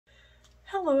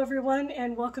Hello everyone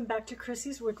and welcome back to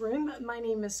Chrissy's Wig Room. My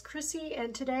name is Chrissy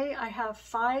and today I have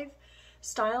 5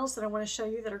 styles that I want to show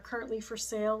you that are currently for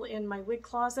sale in my wig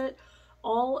closet.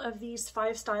 All of these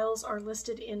 5 styles are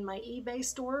listed in my eBay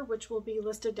store, which will be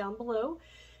listed down below.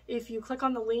 If you click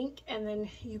on the link and then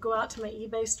you go out to my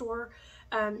eBay store,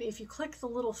 if you click the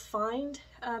little find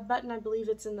button, I believe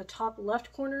it's in the top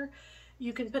left corner,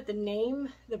 you can put the name,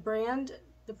 the brand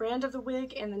of the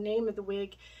wig and the name of the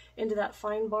wig into that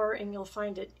find bar and you'll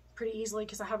find it pretty easily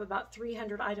because I have about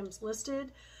 300 items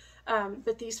listed.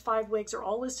 But these 5 wigs are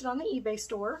all listed on the eBay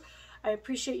store. I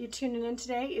appreciate you tuning in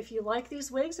today. If you like these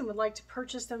wigs and would like to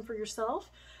purchase them for yourself,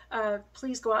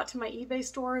 please go out to my eBay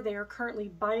store. They are currently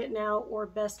buy it now or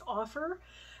best offer.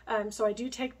 So I do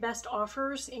take best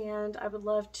offers and I would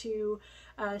love to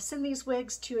send these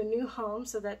wigs to a new home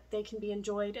so that they can be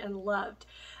enjoyed and loved.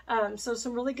 So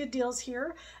some really good deals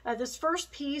here. This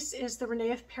first piece is the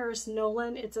Renee of Paris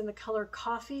Nolan. It's in the color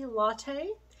Coffee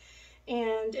Latte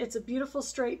and it's a beautiful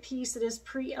straight piece. It is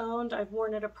pre-owned. I've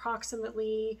worn it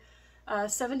approximately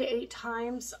 7 to 8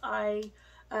 times. I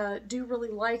do really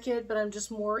like it, but I'm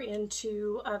just more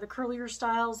into the curlier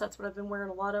styles. That's what I've been wearing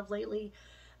a lot of lately.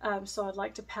 So I'd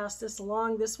like to pass this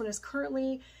along. This one is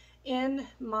currently in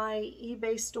my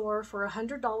eBay store for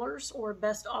 $100 or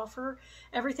best offer.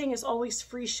 Everything is always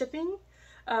free shipping.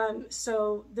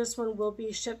 So this one will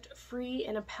be shipped free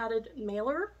in a padded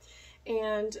mailer.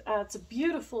 And it's a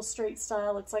beautiful straight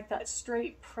style. It's like that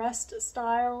straight pressed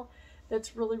style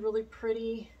that's really, really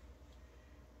pretty.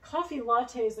 Coffee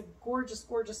Latte is a gorgeous,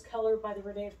 gorgeous color by the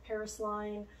Renee of Paris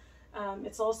line.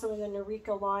 It's also in the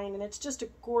Noriko line, and it's just a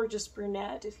gorgeous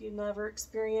brunette. If you've never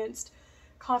experienced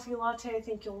Coffee Latte, I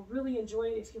think you'll really enjoy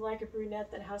it if you like a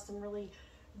brunette that has some really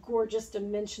gorgeous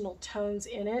dimensional tones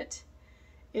in it.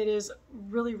 It is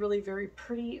really, really very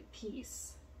pretty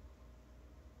piece.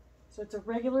 So it's a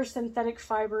regular synthetic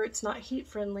fiber. It's not heat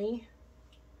friendly.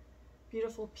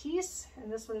 Beautiful piece,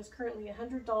 and this one is currently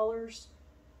 $100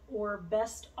 or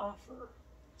best offer.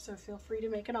 So feel free to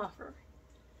make an offer.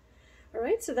 All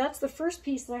right, so that's the first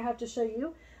piece that I have to show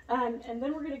you. And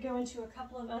then we're going to go into a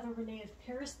couple of other Renee of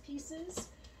Paris pieces.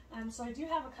 So I do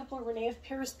have a couple of Renee of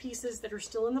Paris pieces that are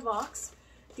still in the box.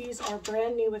 These are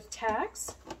brand new with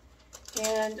tags.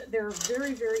 And they're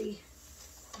very, very,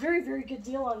 very, very good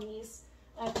deal on these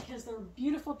because they're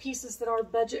beautiful pieces that are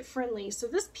budget friendly. So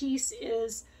this piece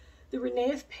is the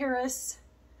Renee of Paris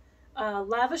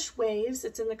Lavish Waves.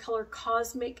 It's in the color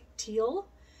Cosmic Teal.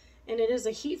 And it is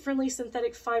a heat-friendly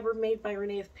synthetic fiber made by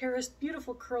Renee of Paris.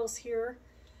 Beautiful curls here.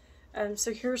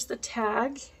 So here's the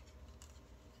tag.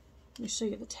 Let me show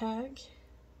you the tag.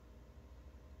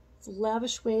 It's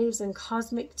Lavish Waves and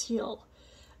Cosmic Teal.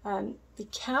 The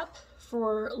cap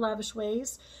for Lavish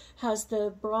Waves has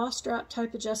the bra strap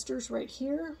type adjusters right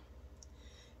here.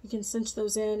 You can cinch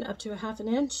those in up to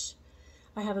 1/2 inch.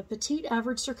 I have a petite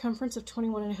average circumference of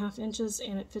 21.5 inches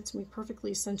and it fits me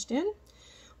perfectly cinched in.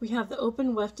 We have the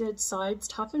open wefted sides,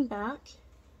 top and back.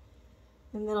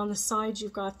 And then on the sides,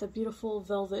 you've got the beautiful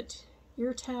velvet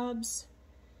ear tabs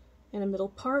and a middle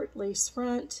part, lace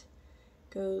front,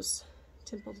 goes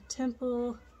temple to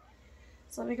temple.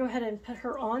 So let me go ahead and put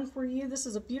her on for you. This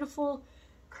is a beautiful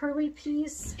curly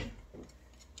piece.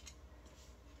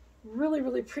 Really,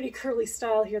 really pretty curly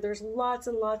style here. There's lots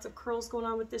and lots of curls going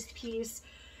on with this piece.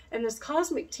 And this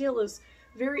Cosmic Teal is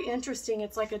very interesting.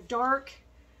 It's like a dark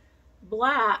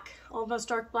black, almost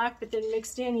dark black, but then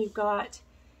mixed in you've got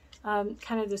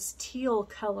kind of this teal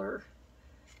color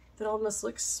that almost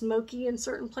looks smoky in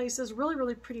certain places. Really,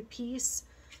 really pretty piece.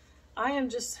 I am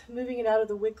just moving it out of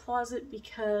the wig closet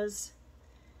because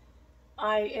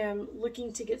I am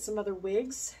looking to get some other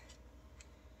wigs,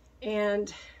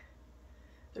 and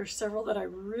there's several that I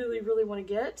really, really want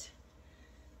to get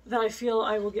that I feel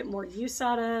I will get more use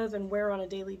out of and wear on a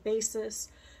daily basis.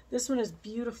 This one is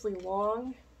beautifully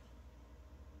long.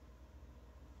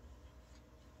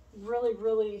 Really,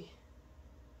 really,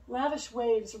 Lavish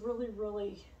Waves really,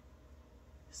 really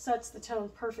sets the tone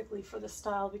perfectly for this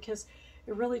style because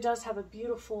it really does have a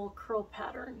beautiful curl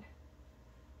pattern.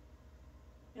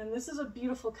 And this is a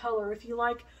beautiful color. If you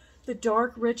like the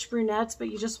dark, rich brunettes,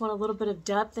 but you just want a little bit of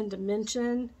depth and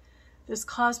dimension, this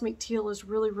Cosmic Teal is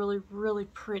really, really, really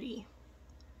pretty.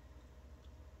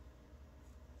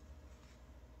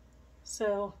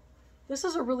 So this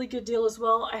is a really good deal as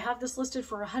well. I have this listed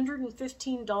for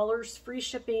 $115, free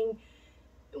shipping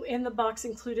in the box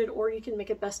included, or you can make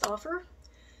a best offer.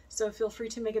 So feel free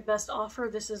to make a best offer.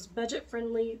 This is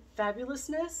budget-friendly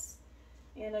fabulousness,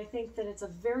 and I think that it's a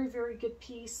very, very good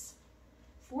piece.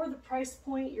 For the price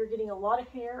point, you're getting a lot of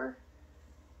hair,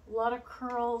 a lot of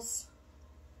curls,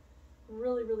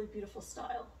 really, really beautiful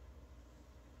style.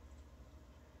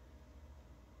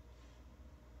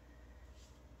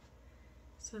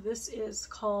 So this is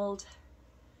called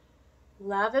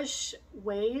Lavish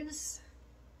Waves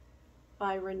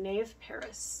by Renee of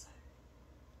Paris.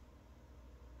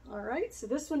 All right, so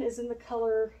this one is in the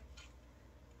color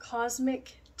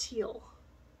Cosmic Teal.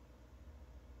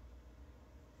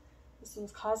 This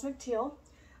one's Cosmic Teal.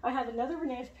 I have another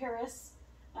Renee of Paris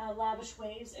Lavish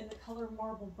Waves in the color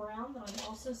Marble Brown that I'm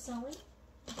also selling.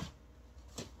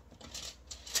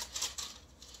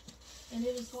 And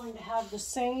it is going to have the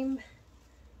same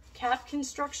cap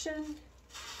construction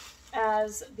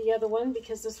as the other one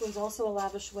because this one's also a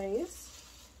Lavish Waves.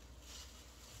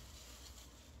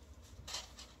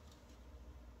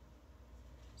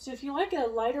 So if you like a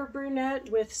lighter brunette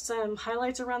with some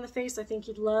highlights around the face, I think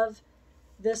you'd love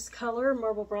this color.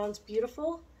 Marble Brown's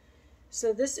beautiful.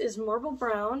 So this is Marble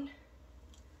Brown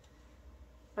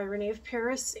by Renee of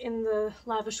Paris in the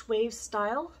Lavish Waves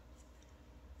style.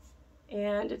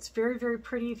 And it's very, very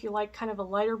pretty if you like kind of a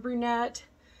lighter brunette.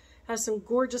 Has some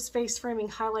gorgeous face framing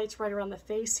highlights right around the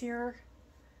face here.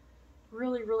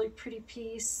 Really, really pretty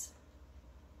piece.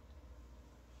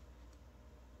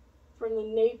 From the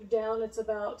nape down, it's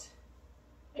about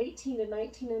 18 to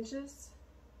 19 inches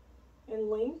in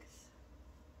length.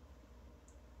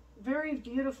 Very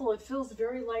beautiful. It feels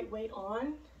very lightweight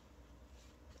on.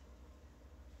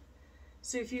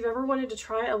 So if you've ever wanted to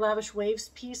try a Lavish Waves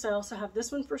piece, I also have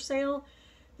this one for sale.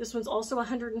 This one's also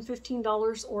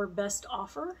 $115 or best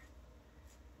offer.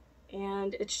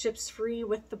 And it ships free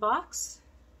with the box.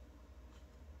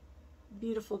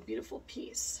 Beautiful, beautiful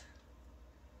piece.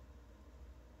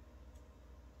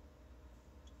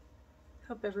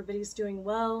 Hope everybody's doing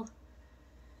well.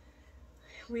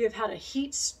 We have had a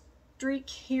heat streak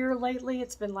here lately.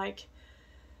 It's been like,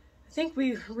 I think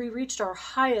we reached our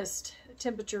highest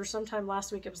temperature sometime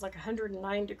last week. It was like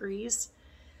 109 degrees,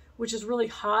 which is really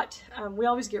hot. We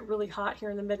always get really hot here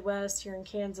in the Midwest, here in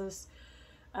Kansas,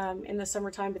 in the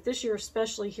summertime. But this year,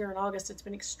 especially here in August, it's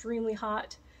been extremely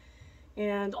hot.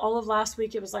 And all of last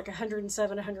week, it was like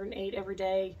 107, 108 every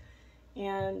day.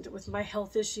 And with my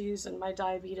health issues and my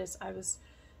diabetes, I was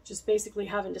just basically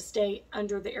having to stay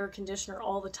under the air conditioner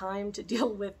all the time to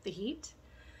deal with the heat.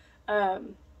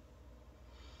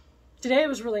 Today it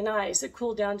was really nice. It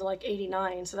cooled down to like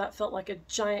 89, so that felt like a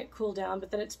giant cool down,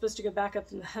 but then it's supposed to go back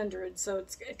up in the hundreds. So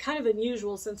it's kind of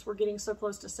unusual since we're getting so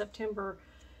close to September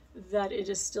that it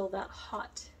is still that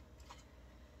hot.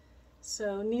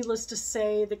 So needless to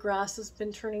say, the grass has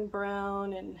been turning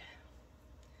brown and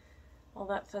all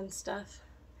that fun stuff.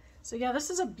 So yeah, this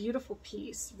is a beautiful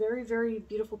piece. Very, very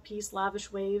beautiful piece.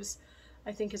 Lavish Waves,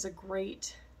 I think, is a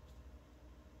great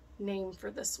name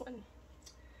for this one.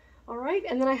 All right,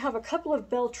 and then I have a couple of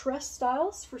belle tress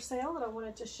styles for sale that I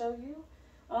wanted to show you.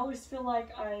 I always feel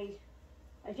like I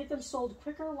get them sold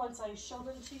quicker once I show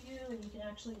them to you and you can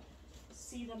actually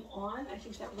see them on. I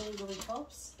think that really, really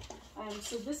helps.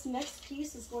 So this next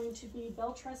piece is going to be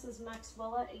Belle Tresses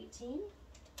Maxwella 18.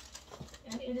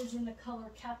 And it is in the color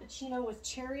Cappuccino with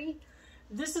Cherry.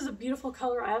 This is a beautiful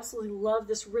color. I absolutely love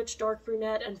this rich dark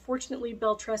brunette. Unfortunately,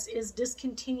 Belle Tress is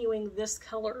discontinuing this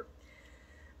color.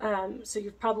 So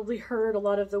you've probably heard a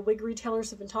lot of the wig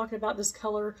retailers have been talking about this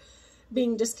color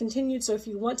being discontinued. So if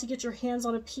you want to get your hands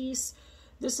on a piece,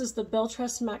 this is the Belle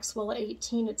Tress Maxwella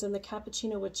 18. It's in the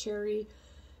Cappuccino with Cherry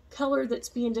color that's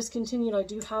being discontinued. I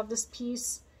do have this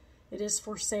piece. It is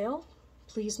for sale.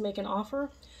 Please make an offer.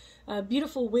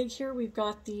 Beautiful wig here. We've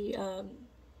got the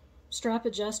strap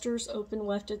adjusters, open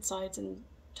wefted sides and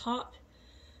top.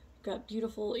 We've got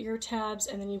beautiful ear tabs,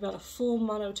 and then you've got a full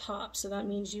mono top. So that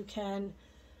means you can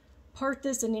part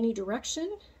this in any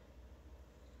direction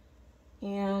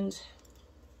and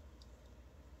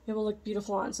it will look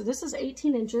beautiful on. So this is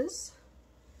 18 inches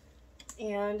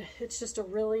and it's just a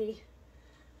really,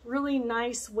 really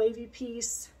nice wavy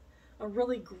piece, a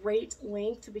really great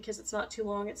length because it's not too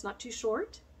long, it's not too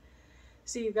short.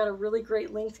 So you've got a really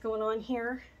great length going on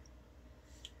here.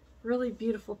 Really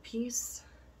beautiful piece.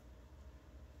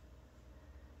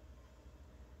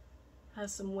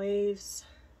 Has some waves.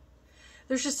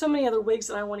 There's just so many other wigs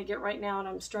that I want to get right now and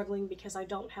I'm struggling because I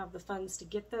don't have the funds to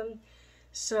get them.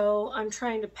 So I'm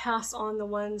trying to pass on the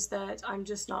ones that I'm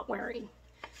just not wearing.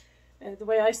 The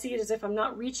way I see it is if I'm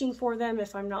not reaching for them,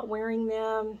 if I'm not wearing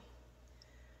them,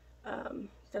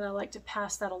 then I like to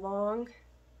pass that along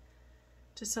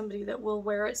to somebody that will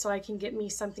wear it so I can get me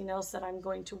something else that I'm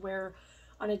going to wear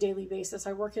on a daily basis.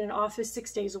 I work in an office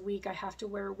 6 days a week. I have to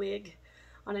wear a wig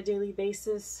on a daily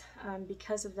basis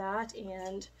because of that,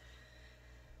 and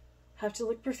have to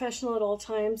look professional at all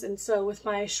times. And so with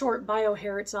my short bio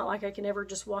hair, it's not like I can ever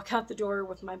just walk out the door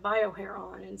with my bio hair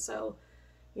on. And so,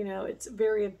 you know, it's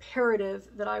very imperative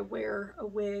that I wear a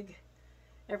wig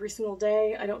every single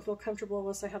day. I don't feel comfortable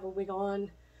unless I have a wig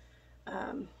on.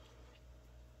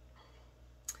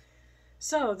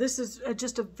 So this is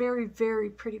just a very, very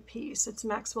pretty piece. It's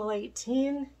Maxwell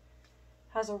 18.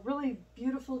 Has a really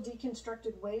beautiful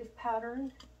deconstructed wave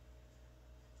pattern.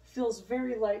 Feels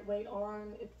very lightweight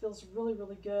on. It feels really,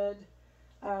 really good.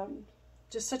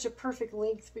 Just such a perfect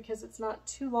length because it's not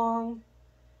too long,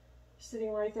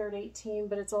 sitting right there at 18,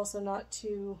 but it's also not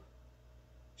too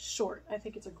short. I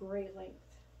think it's a great length.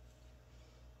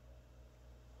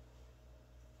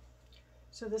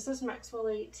 So this is Maxwell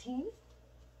 18.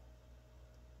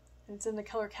 And it's in the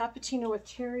color Cappuccino with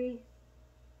Cherry.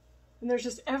 And there's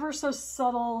just ever so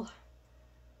subtle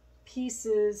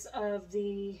pieces of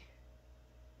the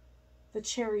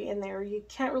cherry in there. You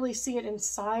can't really see it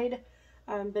inside,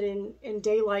 but in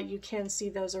daylight you can see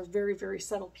those are very, very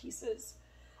subtle pieces.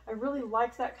 I really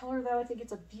like that color though. I think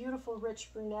it's a beautiful rich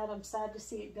brunette. I'm sad to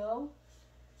see it go,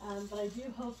 but I do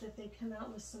hope that they come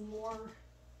out with some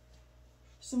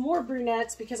more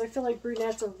brunettes, because I feel like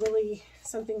brunettes are really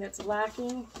something that's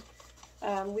lacking.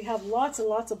 We have lots and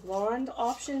lots of blonde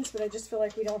options, but I just feel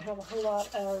like we don't have a whole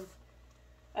lot of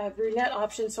brunette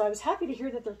options. So I was happy to hear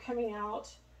that they're coming out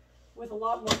with a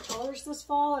lot more colors this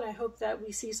fall, and I hope that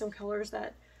we see some colors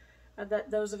that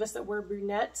those of us that wear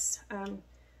brunettes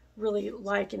really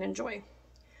like and enjoy.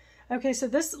 Okay, so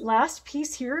this last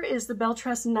piece here is the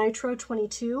Beltress Nitro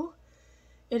 22.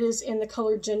 It is in the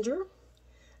color Ginger.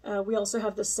 We also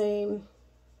have the same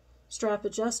strap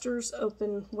adjusters,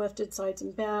 open wefted sides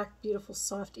and back, beautiful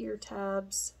soft ear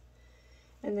tabs,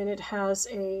 and then it has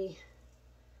a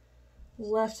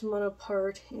left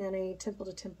monopart and a temple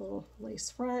to temple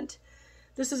lace front.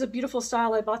 This is a beautiful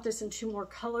style. I bought this in 2 more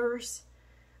colors.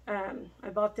 I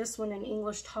bought this one in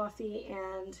English Toffee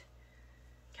and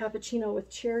Cappuccino with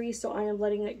Cherry, so I am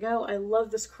letting it go. I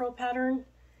love this curl pattern.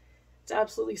 It's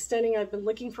absolutely stunning. I've been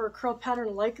looking for a curl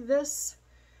pattern like this.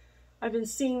 I've been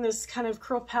seeing this kind of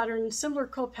curl pattern, similar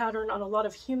curl pattern on a lot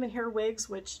of human hair wigs,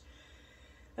 which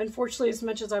unfortunately, as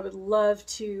much as I would love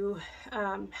to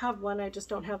have one, I just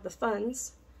don't have the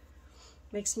funds.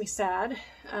 Makes me sad.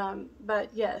 But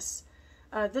yes,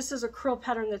 this is a curl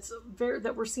pattern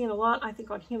that we're seeing a lot, I think,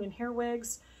 on human hair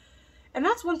wigs. And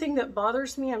that's one thing that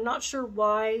bothers me. I'm not sure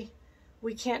why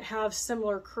we can't have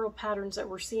similar curl patterns that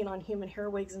we're seeing on human hair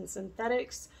wigs and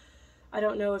synthetics. I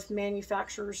don't know if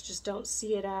manufacturers just don't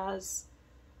see it as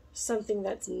something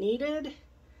that's needed.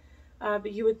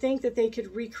 But you would think that they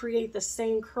could recreate the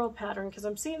same curl pattern, because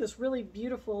I'm seeing this really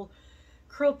beautiful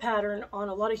curl pattern on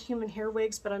a lot of human hair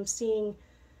wigs, but I'm seeing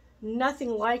nothing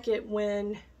like it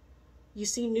when you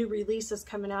see new releases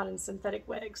coming out in synthetic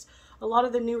wigs. A lot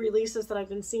of the new releases that I've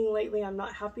been seeing lately, I'm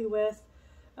not happy with.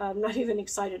 I'm not even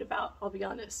excited about, I'll be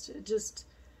honest. It's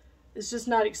just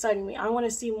not exciting me. I want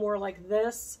to see more like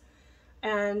this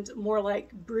and more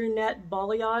like brunette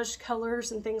balayage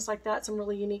colors and things like that. Some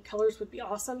really unique colors would be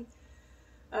awesome.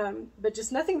 But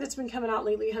just nothing that's been coming out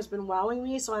lately has been wowing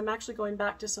me, so I'm actually going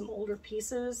back to some older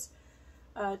pieces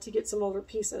to get some older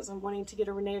pieces. I'm wanting to get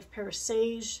a Renee of Paris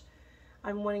Sage.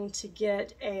 I'm wanting to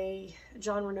get a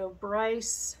John Renaud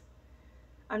Bryce.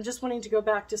 I'm just wanting to go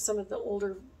back to some of the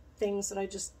older things that I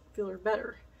just feel are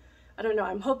better. I don't know.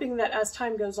 I'm hoping that as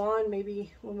time goes on,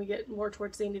 maybe when we get more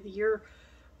towards the end of the year,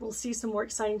 we'll see some more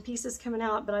exciting pieces coming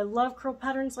out. But I love curl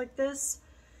patterns like this.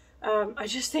 I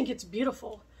just think it's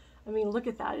beautiful. I mean, look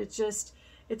at that.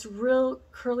 It's real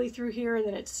curly through here, and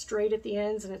then it's straight at the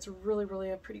ends, and it's really,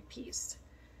 really a pretty piece.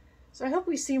 So I hope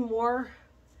we see more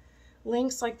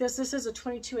lengths like this. This is a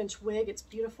 22-inch wig. It's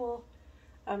beautiful.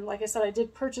 Like I said, I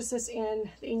did purchase this in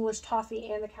the English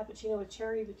Toffee and the Cappuccino with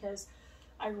Cherry because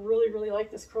I really, really like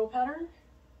this curl pattern.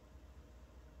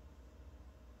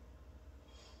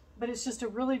 But it's just a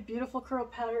really beautiful curl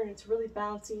pattern. It's really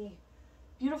bouncy,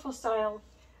 beautiful style.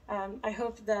 I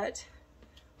hope that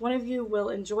one of you will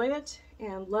enjoy it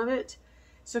and love it.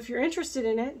 So if you're interested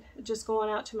in it, just go on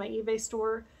out to my eBay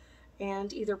store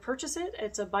and either purchase it.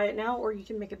 It's a buy it now, or you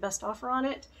can make a best offer on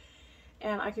it,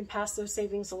 and I can pass those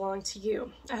savings along to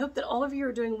you. I hope that all of you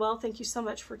are doing well. Thank you so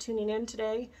much for tuning in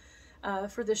today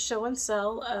for this show and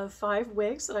sell of 5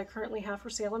 wigs that I currently have for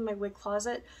sale in my wig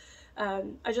closet.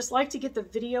 I just like to get the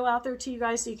video out there to you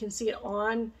guys so you can see it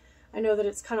on. I know that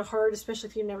it's kind of hard, especially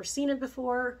if you've never seen it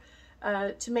before,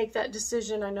 to make that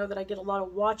decision. I know that I get a lot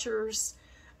of watchers,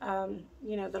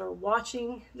 you know, that are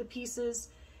watching the pieces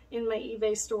in my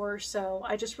eBay store. So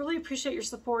I just really appreciate your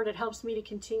support. It helps me to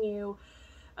continue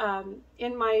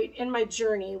in my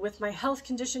journey with my health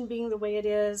condition being the way it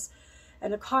is,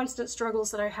 and the constant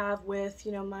struggles that I have with,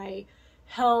 you know, my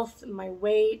health, my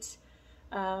weight,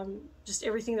 just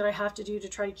everything that I have to do to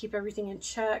try to keep everything in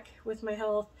check with my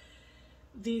health.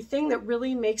 The thing that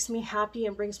really makes me happy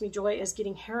and brings me joy is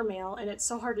getting hair mail, and it's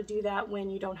so hard to do that when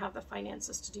you don't have the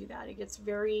finances to do that. It gets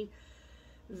very,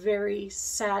 very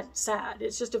sad.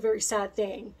 It's just a very sad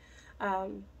thing.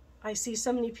 I see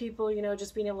so many people, you know,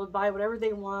 just being able to buy whatever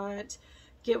they want,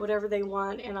 get whatever they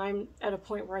want, and I'm at a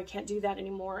point where I can't do that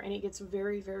anymore, and it gets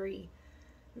very, very,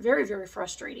 very, very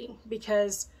frustrating,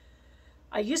 because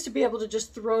I used to be able to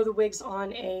just throw the wigs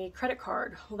on a credit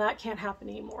card. Well, that can't happen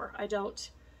anymore.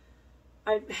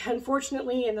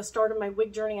 Unfortunately, in the start of my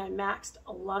wig journey, I maxed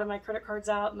a lot of my credit cards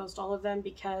out, most all of them,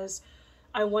 because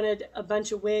I wanted a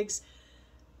bunch of wigs,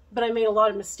 but I made a lot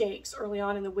of mistakes early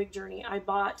on in the wig journey. I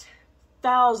bought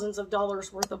thousands of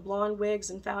dollars worth of blonde wigs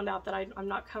and found out that I'm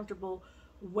not comfortable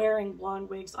wearing blonde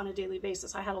wigs on a daily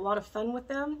basis. I had a lot of fun with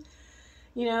them.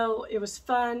 You know, it was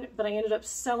fun, but I ended up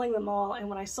selling them all, and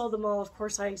when I sold them all, of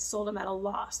course, I sold them at a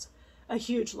loss, a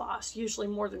huge loss, usually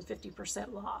more than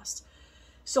 50% loss.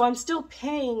 So I'm still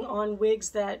paying on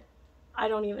wigs that I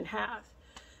don't even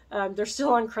have. They're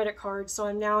still on credit cards, so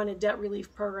I'm now in a debt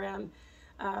relief program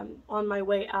on my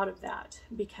way out of that,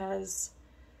 because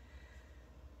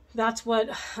that's what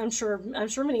I'm sure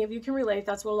many of you can relate.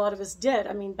 That's what a lot of us did.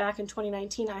 I mean, back in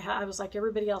 2019, I was like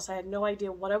everybody else. I had no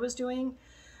idea what I was doing.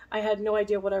 I had no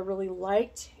idea what I really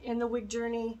liked in the wig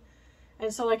journey.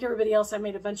 And so like everybody else, I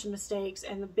made a bunch of mistakes.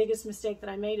 And the biggest mistake that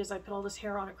I made is I put all this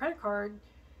hair on a credit card,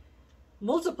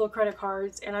 multiple credit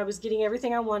cards, and I was getting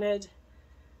everything I wanted,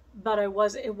 but it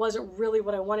wasn't really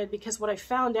what I wanted, because what I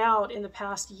found out in the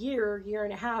past year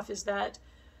and a half is that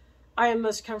I am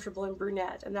most comfortable in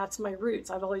brunette, and that's my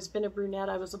roots. I've always been a brunette.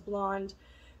 I was a blonde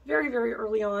very, very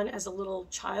early on as a little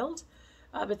child,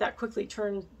 but that quickly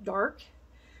turned dark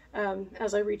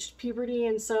as I reached puberty,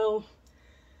 and so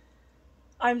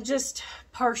I'm just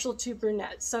partial to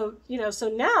brunette. So, you know, so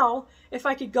now if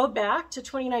I could go back to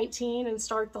 2019 and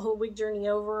start the whole wig journey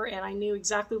over, and I knew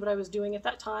exactly what I was doing at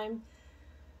that time,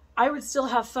 I would still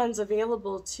have funds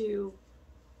available to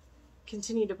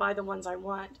continue to buy the ones I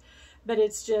want. But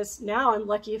it's just, now I'm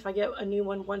lucky if I get a new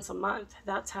one once a month.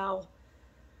 That's how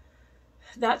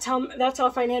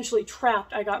financially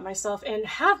trapped I got myself. And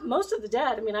most of the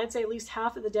debt, I mean, I'd say at least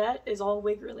half of the debt is all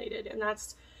wig related. And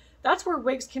that's where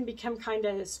wigs can become kind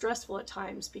of stressful at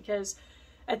times, because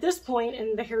at this point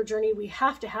in the hair journey, we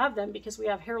have to have them because we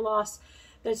have hair loss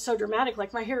that's so dramatic.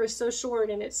 Like, my hair is so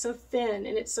short and it's so thin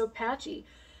and it's so patchy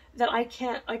that I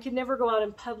could never go out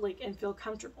in public and feel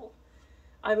comfortable.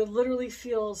 I would literally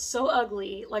feel so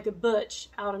ugly, like a butch,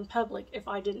 out in public if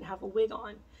I didn't have a wig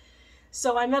on.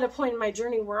 So I'm at a point in my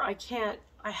journey where I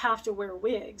have to wear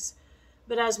wigs.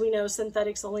 But as we know,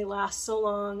 synthetics only last so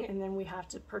long, and then we have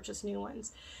to purchase new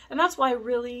ones. And that's why I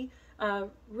really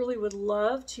would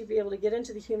love to be able to get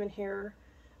into the human hair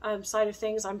side of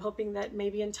things. I'm hoping that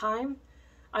maybe in time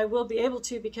I will be able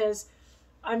to, because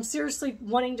I'm seriously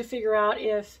wanting to figure out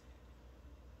if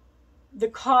the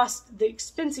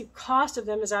expensive cost of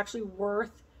them is actually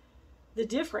worth the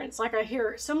difference. Like, I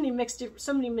hear so many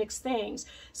mixed things.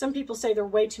 Some people say they're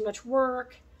way too much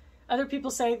work. Other people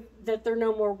say that they're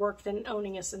no more work than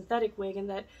owning a synthetic wig, and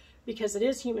that because it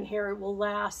is human hair, it will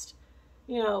last,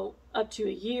 you know, up to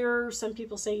a year. Some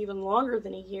people say even longer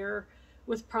than a year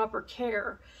with proper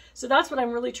care. So that's what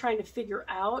I'm really trying to figure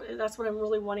out. That's what I'm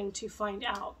really wanting to find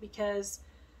out, because,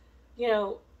 you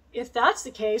know, if that's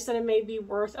the case, then it may be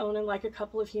worth owning like a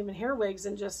couple of human hair wigs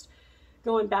and just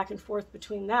going back and forth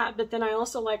between that. But then I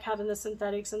also like having the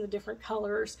synthetics and the different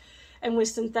colors. And with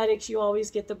synthetics, you always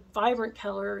get the vibrant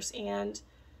colors and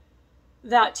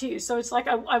that too. So it's like,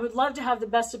 I would love to have the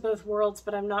best of both worlds,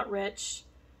 but I'm not rich.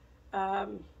 I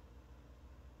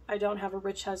don't have a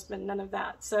rich husband, none of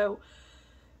that. So,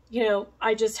 you know,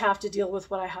 I just have to deal with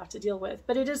what I have to deal with.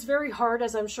 But it is very hard,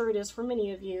 as I'm sure it is for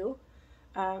many of you,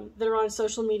 that are on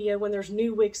social media, when there's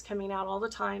new wigs coming out all the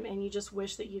time, and you just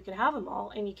wish that you could have them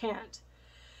all, and you can't.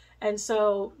 And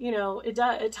so, you know,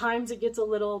 at times it gets a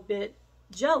little bit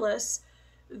jealous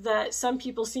that some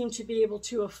people seem to be able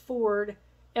to afford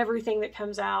everything that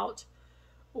comes out,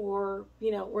 or, you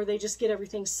know, or they just get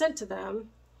everything sent to them.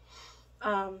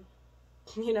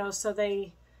 You know, so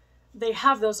they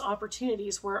have those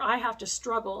opportunities where I have to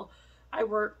struggle. I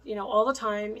work, you know, all the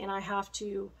time, and I have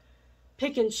to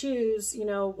pick and choose, you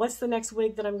know, what's the next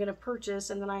wig that I'm going to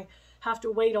purchase, and then I have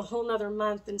to wait a whole nother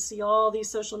month and see all these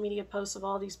social media posts of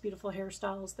all these beautiful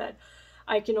hairstyles that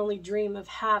I can only dream of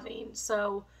having.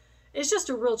 So it's just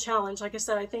a real challenge. Like I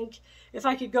said, I think if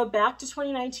I could go back to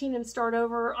 2019 and start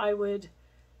over, I would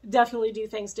definitely do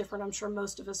things different. I'm sure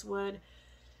most of us would.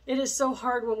 It is so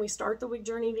hard when we start the wig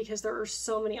journey, because there are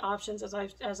so many options, as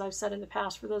I've said in the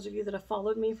past, for those of you that have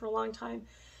followed me for a long time.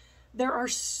 There are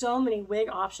so many wig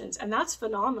options, and that's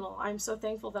phenomenal. I'm so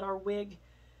thankful that our wig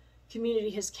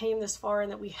community has came this far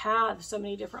and that we have so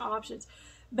many different options.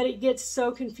 But it gets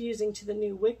so confusing to the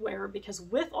new wig wearer, because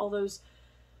with all those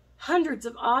hundreds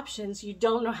of options, you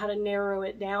don't know how to narrow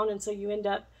it down, and so you end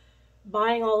up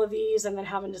buying all of these and then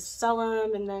having to sell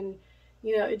them, and then,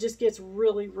 you know, it just gets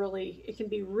really, really, it can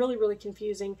be really, really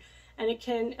confusing.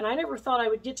 And I never thought I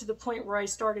would get to the point where I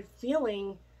started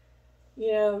feeling,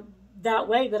 you know, that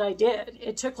way that I did.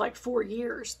 It took like 4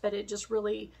 years, but it just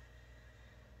really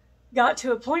got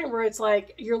to a point where it's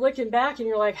like, you're looking back and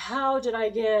you're like, how did I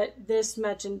get this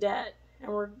much in debt?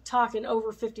 And we're talking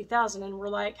over 50,000, and we're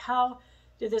like, how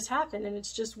did this happen? And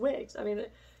it's just wigs. I mean,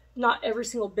 not every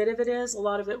single bit of it is. A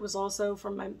lot of it was also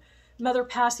from my mother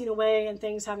passing away and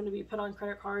things having to be put on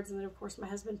credit cards. And then of course my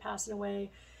husband passing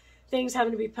away, things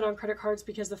having to be put on credit cards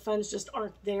because the funds just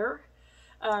aren't there.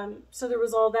 So there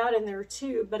was all that in there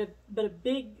too, but a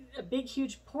big,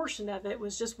 huge portion of it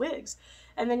was just wigs.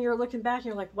 And then you're looking back and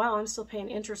you're like, wow, I'm still paying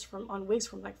interest on wigs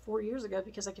from like 4 years ago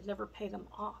because I could never pay them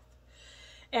off.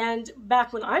 And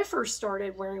back when I first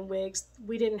started wearing wigs,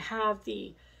 we didn't have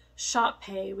the shop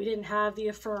pay, we didn't have the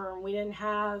Affirm, we didn't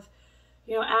have,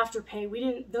 you know, Afterpay. We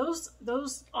didn't,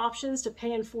 those options to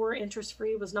pay in full interest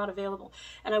free was not available.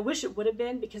 And I wish it would have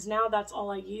been, because now that's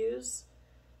all I use.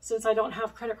 Since I don't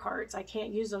have credit cards, I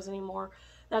can't use those anymore.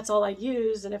 That's all I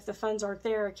use, and if the funds aren't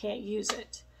there, I can't use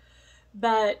it.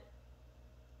 But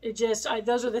it just,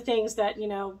 those are the things that, you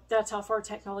know, that's how far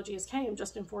technology has came.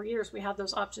 Just in 4 years, we have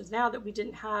those options now that we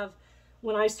didn't have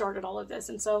when I started all of this.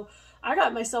 And so I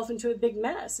got myself into a big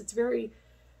mess. It's very,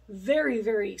 very,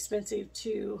 very expensive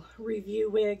to review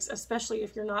wigs, especially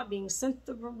if you're not being sent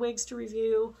the wigs to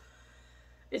review.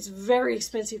 It's very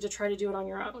expensive to try to do it on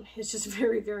your own. It's just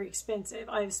very, very expensive.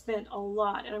 I've spent a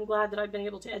lot, and I'm glad that I've been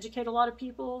able to educate a lot of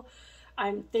people.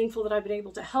 I'm thankful that I've been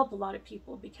able to help a lot of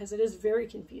people, because it is very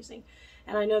confusing.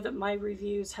 And I know that my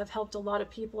reviews have helped a lot of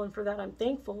people, and for that I'm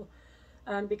thankful,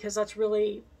 because that's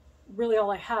really, really all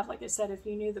I have. Like I said, if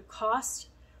you knew the cost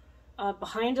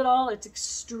behind it all, it's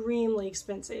extremely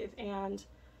expensive. And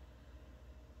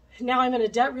now I'm in a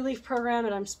debt relief program,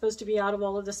 and I'm supposed to be out of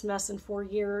all of this mess in 4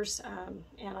 years.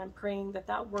 And I'm praying that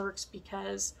that works,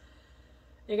 because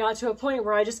it got to a point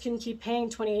where I just couldn't keep paying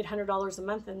 $2,800 a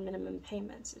month in minimum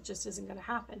payments. It just isn't going to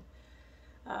happen.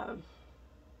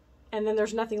 And then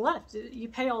there's nothing left. You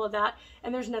pay all of that,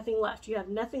 and there's nothing left. You have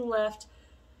nothing left.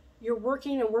 You're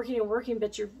working and working and working,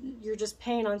 but you're just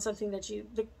paying on something that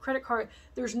the credit card,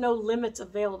 there's no limits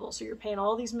available. So you're paying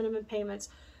all these minimum payments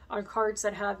on cards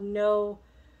that have no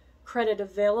credit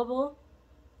available.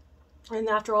 And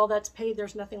after all that's paid,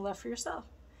 there's nothing left for yourself.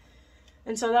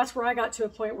 And so that's where I got to a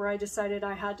point where I decided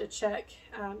I had to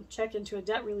check into a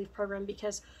debt relief program,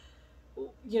 because,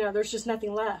 you know, there's just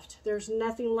nothing left. There's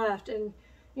nothing left. And,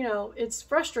 you know, it's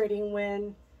frustrating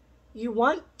when you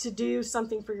want to do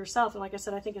something for yourself. And like I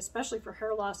said, I think especially for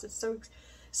hair loss, it's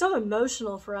so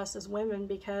emotional for us as women,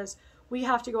 because we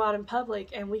have to go out in public,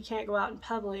 and we can't go out in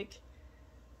public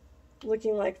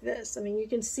looking like this. I mean, you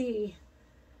can see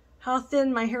how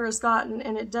thin my hair has gotten,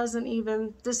 and it doesn't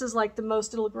even, this is like the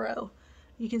most it'll grow.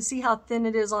 You can see how thin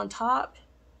it is on top.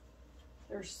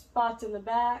 There's spots in the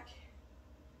back.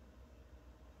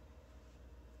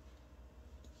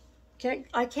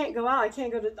 I can't go out. I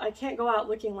can't go out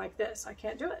looking like this. I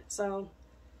can't do it. So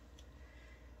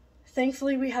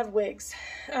thankfully we have wigs.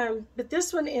 But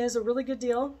this one is a really good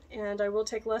deal, and I will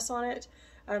take less on it.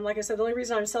 Like I said, the only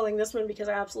reason I'm selling this one, because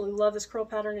I absolutely love this curl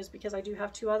pattern, is because I do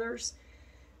have 2 others,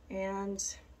 and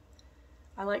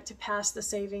I like to pass the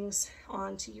savings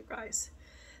on to you guys.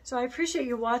 So I appreciate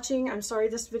you watching. I'm sorry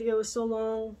this video is so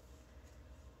long.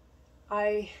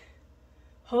 I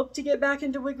hope to get back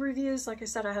into wig reviews. Like I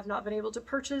said, I have not been able to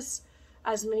purchase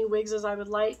as many wigs as I would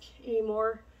like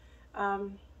anymore.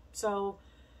 So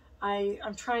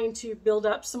I'm trying to build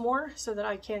up some more so that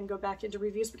I can go back into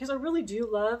reviews, because I really do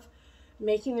love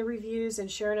making the reviews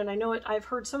and sharing. And I know I've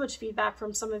heard so much feedback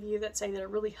from some of you that say that it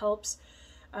really helps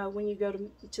when you go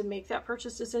to make that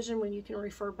purchase decision, when you can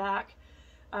refer back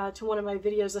to one of my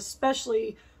videos,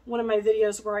 especially one of my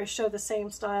videos where I show the same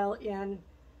style in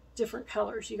different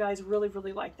colors. You guys really,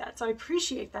 really like that. So I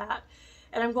appreciate that.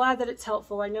 And I'm glad that it's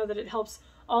helpful. I know that it helps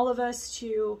all of us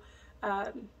to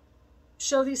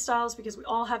show these styles, because we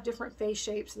all have different face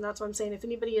shapes. And that's what I'm saying. If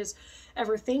anybody is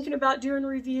ever thinking about doing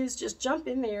reviews, just jump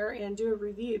in there and do a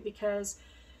review, because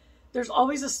there's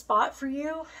always a spot for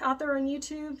you out there on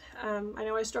YouTube. I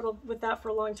know I struggled with that for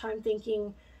a long time,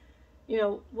 thinking, you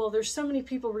know, well, there's so many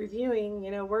people reviewing,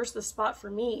 you know, where's the spot for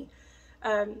me?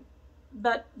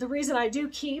 But the reason I do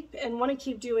keep and want to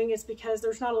keep doing is because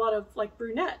there's not a lot of like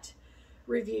brunette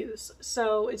reviews.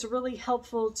 So it's really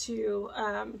helpful to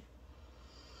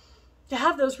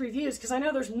have those reviews, because I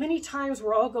know there's many times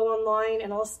where I'll go online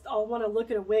and I'll want to look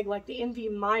at a wig like the Envy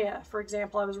Maya, for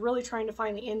example. I was really trying to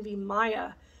find the Envy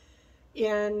Maya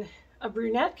in a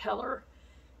brunette color,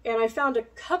 and I found a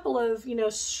couple of, you know,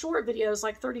 short videos,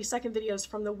 like 30-second videos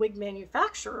from the wig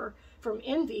manufacturer, from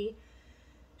Envy,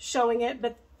 showing it,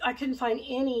 but I couldn't find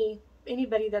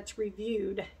anybody that's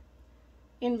reviewed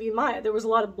Envy Maya. There was a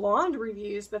lot of blonde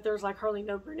reviews, but there's like hardly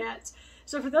no brunettes.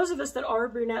 So for those of us that are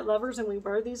brunette lovers and we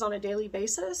wear these on a daily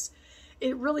basis,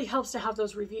 it really helps to have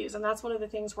those reviews. And that's one of the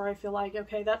things where I feel like,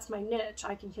 okay, that's my niche.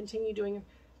 I can continue doing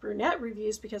brunette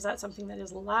reviews because that's something that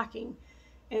is lacking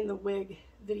in the wig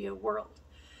video world.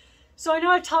 So I know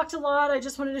I've talked a lot. I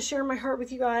just wanted to share my heart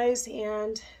with you guys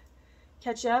and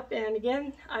catch up. And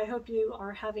again, I hope you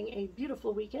are having a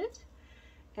beautiful weekend,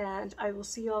 and I will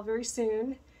see you all very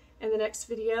soon in the next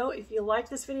video. If you like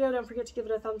this video, don't forget to give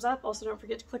it a thumbs up. Also, don't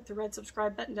forget to click the red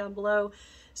subscribe button down below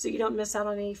so you don't miss out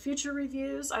on any future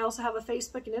reviews. I also have a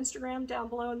Facebook and Instagram down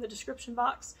below in the description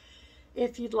box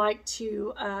if you'd like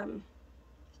to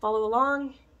follow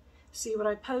along, see what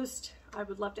I post. I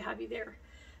would love to have you there.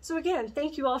 So again,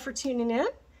 thank you all for tuning in,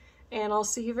 and I'll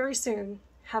see you very soon.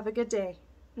 Have a good day.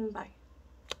 Bye.